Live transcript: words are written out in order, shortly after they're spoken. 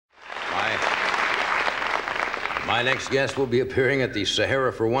My next guest will be appearing at the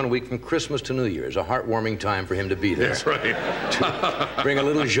Sahara for 1 week from Christmas to New Year's. A heartwarming time for him to be there. That's right. To bring a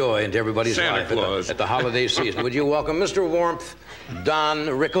little joy into everybody's Santa life Claus. at the holiday season. Would you welcome Mr. Warmth, Don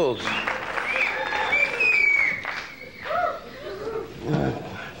Rickles?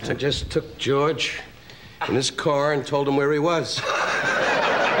 I just took George in his car and told him where he was.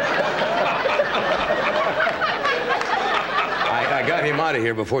 I got him out of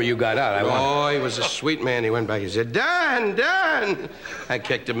here before you got out. He was a sweet man. He went back. He said, "Dan, Dan." I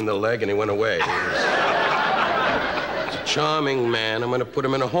kicked him in the leg, and he went away. He's a charming man. I'm going to put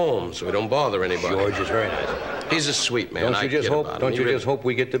him in a home so he don't bother anybody. George is very nice. He's a sweet man. Don't you just hope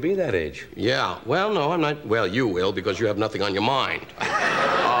we get to be that age? Yeah. Well, no, I'm not. Well, you will, because you have nothing on your mind.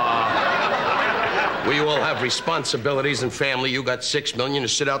 We all have responsibilities and family. You got $6 million to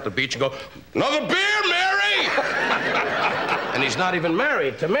sit out the beach and go, "Another beer, Mary!" And he's not even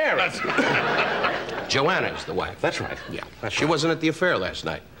married to Mary. Joanna's the wife. That's right. Yeah. She wasn't at the affair last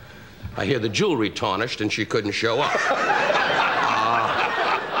night. I hear the jewelry tarnished and she couldn't show up.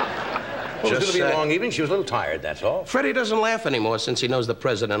 It was going to be a long evening. She was a little tired, that's all. Freddie doesn't laugh anymore since he knows the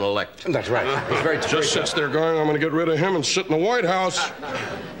president-elect. That's right. He's very Just sits there going, "I'm going to get rid of him and sit in the White House."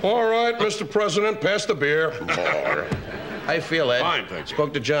 All right, Mr. President, pass the beer. How you feel, Ed? Fine, thank you.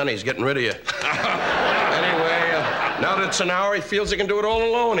 Spoke to Johnny. He's getting rid of you. Anyway, now that it's an hour, he feels he can do it all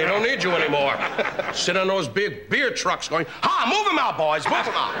alone. He don't need you anymore. Sit on those big beer trucks going, "Ha, move him out, boys, move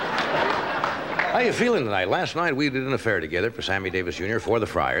him out." How you feeling tonight? Last night we did an affair together for Sammy Davis Jr. for the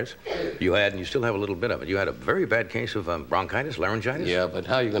Friars. You had, and you still have a little bit of it, you had a very bad case of bronchitis, laryngitis? Yeah, but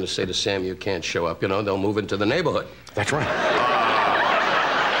how are you going to say to Sam you can't show up? You know, they'll move into the neighborhood. That's right.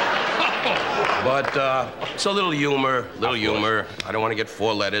 But it's a little humor, I don't want to get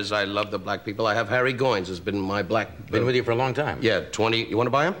 4 letters. I love the black people. I have Harry Goins, has been my black... Been with you for a long time. Yeah, 20... You want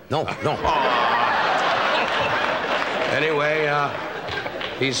to buy him? No. Anyway,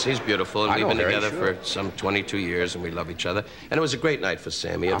 he's beautiful, and we've been Harry, together for some 22 years, and we love each other. And it was a great night for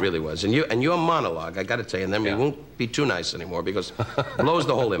Sammy, it really was. And your monologue, I got to tell you, and then we won't be too nice anymore, because it blows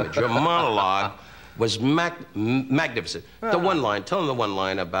the whole image. Your monologue was magnificent. The one line, tell them the one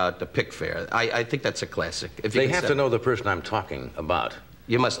line about the pick fair. I think that's a classic. If They have to know the person I'm talking about.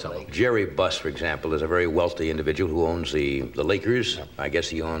 You must tell them. Jerry Buss, for example, is a very wealthy individual who owns the Lakers. I guess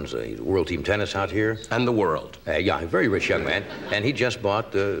he owns World Team Tennis out here. And the world. Yeah, a very rich young man. And he just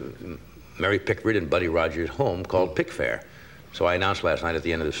bought Mary Pickford and Buddy Rogers' home called Pick Fair. So I announced last night at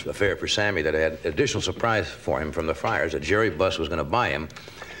the end of this affair for Sammy that I had an additional surprise for him from the Friars, that Jerry Buss was going to buy him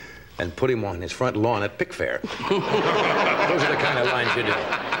and put him on his front lawn at Pick Fair. Those are the kind of lines you do.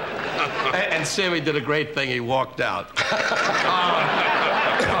 And Sammy did a great thing. He walked out.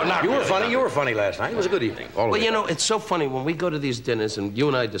 You were funny last night. It was a good evening. Well, you know, it's so funny when we go to these dinners, and you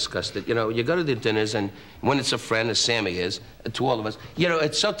and I discussed it. You know, you go to the dinners, and when it's a friend, as Sammy is, to all of us, you know,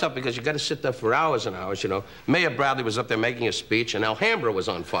 it's so tough because you got to sit there for hours and hours. You know, Mayor Bradley was up there making a speech, and Alhambra was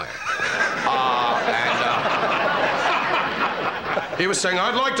on fire. He was saying,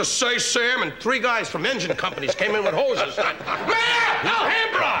 "I'd like to say, Sam," and 3 guys from engine companies came in with hoses. "Mayor,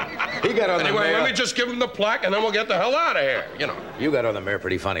 Alhambra!" He got on the mayor. Anyway, let me just give him the plaque, and then we'll get the hell out of here, you know. You got on the mayor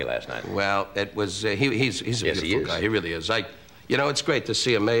pretty funny last night. Well, it was, he's a beautiful guy. He really is. You know, it's great to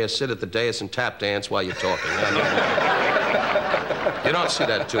see a mayor sit at the dais and tap dance while you're talking. You don't see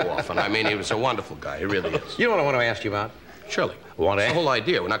that too often. I mean, he was a wonderful guy. He really is. You know what I want to ask you about? Surely. That's the whole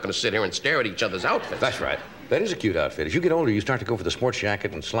idea. We're not going to sit here and stare at each other's outfits. That's right. That is a cute outfit. As you get older, you start to go for the sports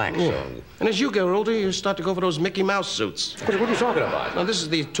jacket and slacks. Yeah. So... And as you get older, you start to go for those Mickey Mouse suits. What are you talking about? Now, this is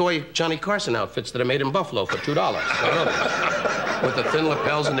the toy Johnny Carson outfits that are made in Buffalo for $2. With the thin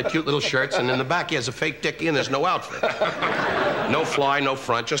lapels and the cute little shirts, and in the back he has a fake dickie and there's no outfit. No fly, no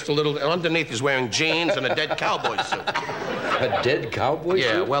front, just a little... Underneath he's wearing jeans and a dead cowboy suit. A dead cowboy suit?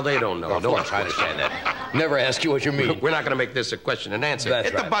 Yeah, well, they don't know. Of course, I understand that. Never ask you what you mean. We're not going to make this a question and answer. That's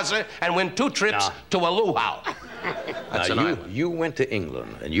Hit right. the buzzer and win 2 trips to a luau. That's now, you went to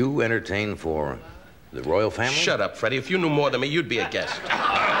England, and you entertained for the royal family? Shut up, Freddie. If you knew more than me, you'd be a guest.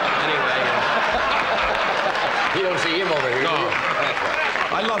 Anyway... You don't see him over here, No. do you? That's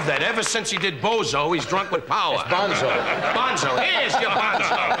right. I love that. Ever since he did Bozo, he's drunk with power. It's Bonzo. Bonzo. Here's your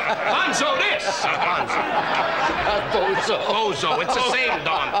Bonzo. Bonzo this. Bonzo. Bozo. It's the same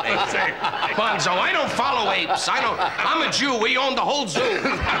darn thing. Bonzo. I don't follow apes. I'm a Jew. We own the whole zoo.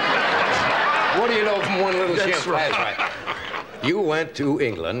 What do you know from one little That's ship? right. That's right. You went to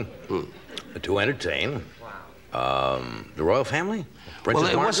England to entertain the royal family?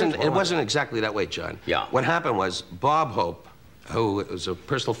 Princess Margaret? It wasn't exactly that way, John. Yeah. What happened was Bob Hope, who was a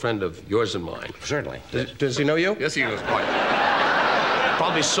personal friend of yours and mine. Certainly. Does he know you? Yes, he was quite.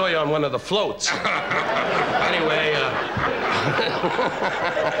 Probably saw you on one of the floats. Anyway,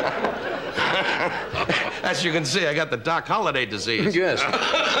 as you can see, I got the Doc Holliday disease. Yes.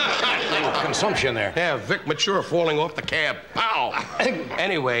 Consumption there. Yeah, Vic Mature falling off the cab. Pow!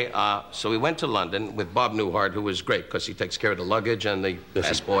 Anyway, so we went to London with Bob Newhart, who was great because he takes care of the luggage and the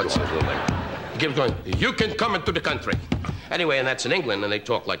passports. He keeps going, you can come into the country. Anyway, and that's in England, and they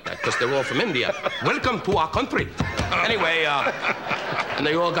talk like that because they're all from India. Welcome to our country. Anyway, and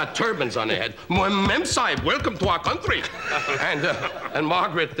they all got turbans on their head. Mem Sahib, welcome to our country. And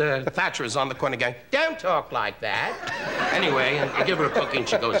Margaret Thatcher is on the corner going, don't talk like that. Anyway, and I give her a cookie and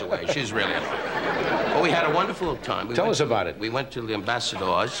she goes away. She's really... Well, we had a wonderful time. Tell us about it. We went to the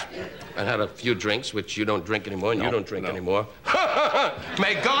Ambassadors and had a few drinks, which you don't drink anymore, and you don't drink anymore.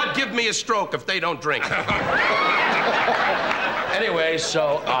 May God give me a stroke if they don't drink. Anyway,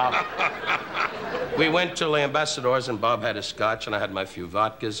 so we went to the Ambassadors, and Bob had a scotch, and I had my few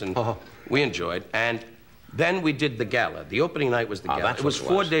vodkas, and we enjoyed. And then we did the gala. The opening night was the gala. It was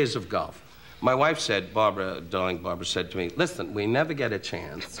 4 days of golf. My wife said, Barbara said to me, listen, we never get a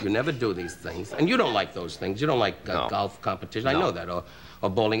chance. You never do these things. And you don't like those things. You don't like golf competition. I know that. Or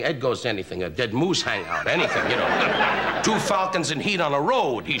bowling. Ed goes to anything. A dead moose hangout. Anything, you know. 2 falcons in heat on a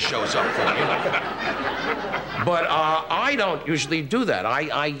road he shows up for, you know. But I don't usually do that.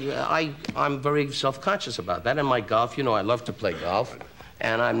 I'm very self-conscious about that. And my golf, you know, I love to play golf.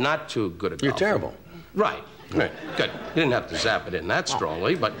 And I'm not too good at golf. You're terrible. Right. Right. Good. You didn't have to zap it in that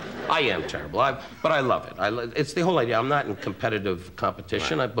strongly, but I am terrible. But I love it. It's the whole idea. I'm not in competitive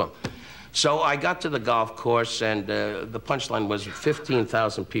competition. Right. So I got to the golf course, and the punchline was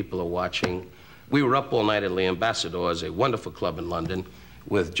 15,000 people are watching. We were up all night at the Ambassadors, a wonderful club in London,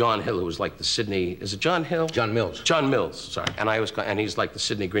 with John Hill, who was like the Sydney... Is it John Hill? John Mills. John Mills, sorry. And he's like the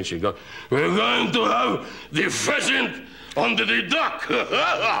Sydney Grinch. He'd go, we're going to have the pheasant under the duck.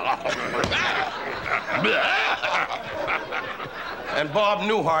 And Bob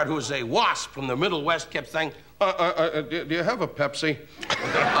Newhart, who's a wasp from the Middle West, kept saying, do you have a Pepsi?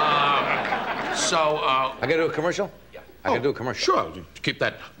 I got to do a commercial? Yeah. I got to do a commercial. Sure, to keep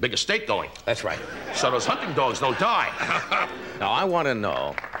that big estate going. That's right. So those hunting dogs don't die. Now, I want to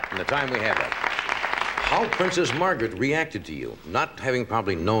know, in the time we have left, how Princess Margaret reacted to you, not having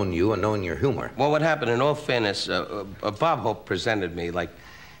probably known you and knowing your humor. Well, what happened, in all fairness, Bob Hope presented me like,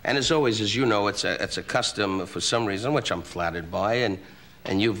 and as always, as you know, it's a custom for some reason, which I'm flattered by,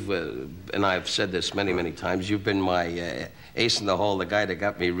 and you've, and I've said this many, many times, you've been my ace in the hole, the guy that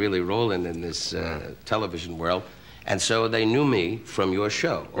got me really rolling in this television world. And so they knew me from your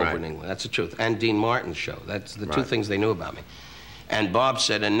show over in England. That's the truth. And Dean Martin's show. That's the 2 things they knew about me. And Bob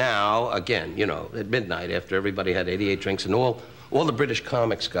said, and now, again, you know, at midnight, after everybody had 88 drinks, and all the British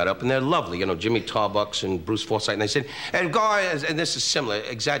comics got up, and they're lovely, you know, Jimmy Tarbuck and Bruce Forsyth, and they said, and guys, and this is similar,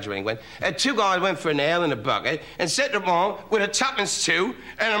 exaggerating, went, and 2 guys went for an ale in a bucket, and set them on with a tuppence too,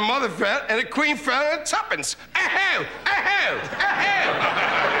 and a mother fell, and a queen fell, and a tuppence. Aho! Aho!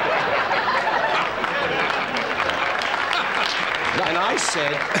 Aho! And I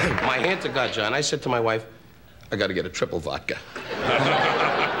said, my hand to God, John, I said to my wife, I got to get a triple vodka.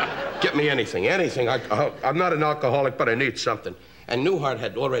 Get me anything, anything. I'm not an alcoholic, but I need something. And Newhart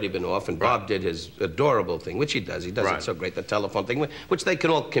had already been off, and Bob did his adorable thing, which he does. He does it so great, the telephone thing, which they can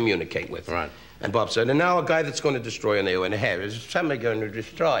all communicate with. Right. And Bob said, and now a guy that's going to destroy an AO in the hair is somebody going to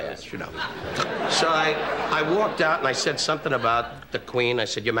destroy us, you know. So I walked out and I said something about the Queen. I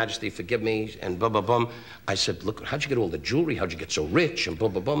said, Your Majesty, forgive me, and blah, blah, blah. I said, look, how'd you get all the jewelry? How'd you get so rich? And blah,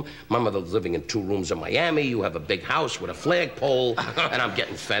 blah, blah. My mother's living in 2 rooms in Miami. You have a big house with a flagpole, and I'm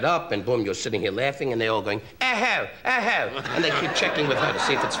getting fed up, and boom, you're sitting here laughing, and they're all going, aho, aho. And they keep checking with her to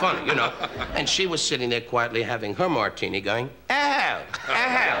see if it's funny, you know. And she was sitting there quietly having her martini going, aho,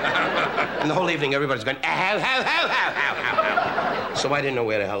 aho. And the whole evening, everybody's going, aho, ho, ho, ho, ho, ho. So I didn't know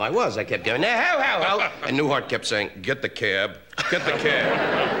where the hell I was. I kept going, aho, ho, ho. And Newhart kept saying, get the cab, get the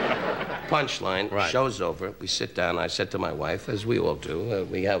cab. Punchline, show's over. We sit down. I said to my wife, as we all do,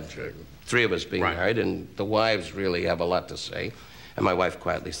 we have 3 of us being married, and the wives really have a lot to say. And my wife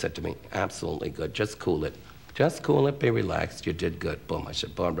quietly said to me, absolutely good. Just cool it. Just cool it. Be relaxed. You did good. Boom. I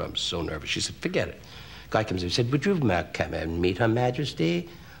said, Barbara, I'm so nervous. She said, forget it. Guy comes in and said, would you come and meet Her Majesty?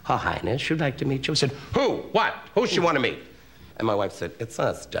 Her Highness, she'd like to meet you. I said, who? What? Who she want to meet? And my wife said, it's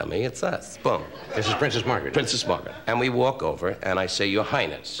us, dummy, it's us. Boom. This is Princess Margaret. Princess Margaret. And we walk over, and I say, Your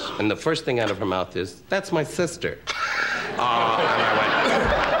Highness. And the first thing out of her mouth is, that's my sister. And I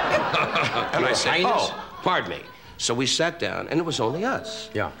went, and I said, oh, pardon me. So we sat down, and it was only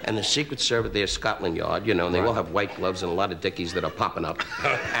us. Yeah. And the Secret Service, their Scotland Yard, you know, and they all have white gloves and a lot of dickies that are popping up.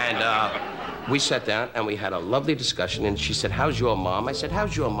 And we sat down, and we had a lovely discussion, and she said, how's your mom? I said,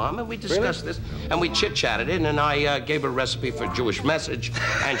 how's your mom? And we discussed this, and we chit-chatted it, and I gave her a recipe for a Jewish message,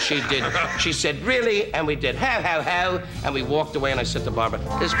 and she said, really? And we did, how, and we walked away, and I said to Barbara,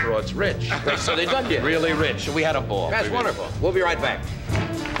 this broad's rich. So they done you. Really rich. We had a ball. That's wonderful. We'll be right back.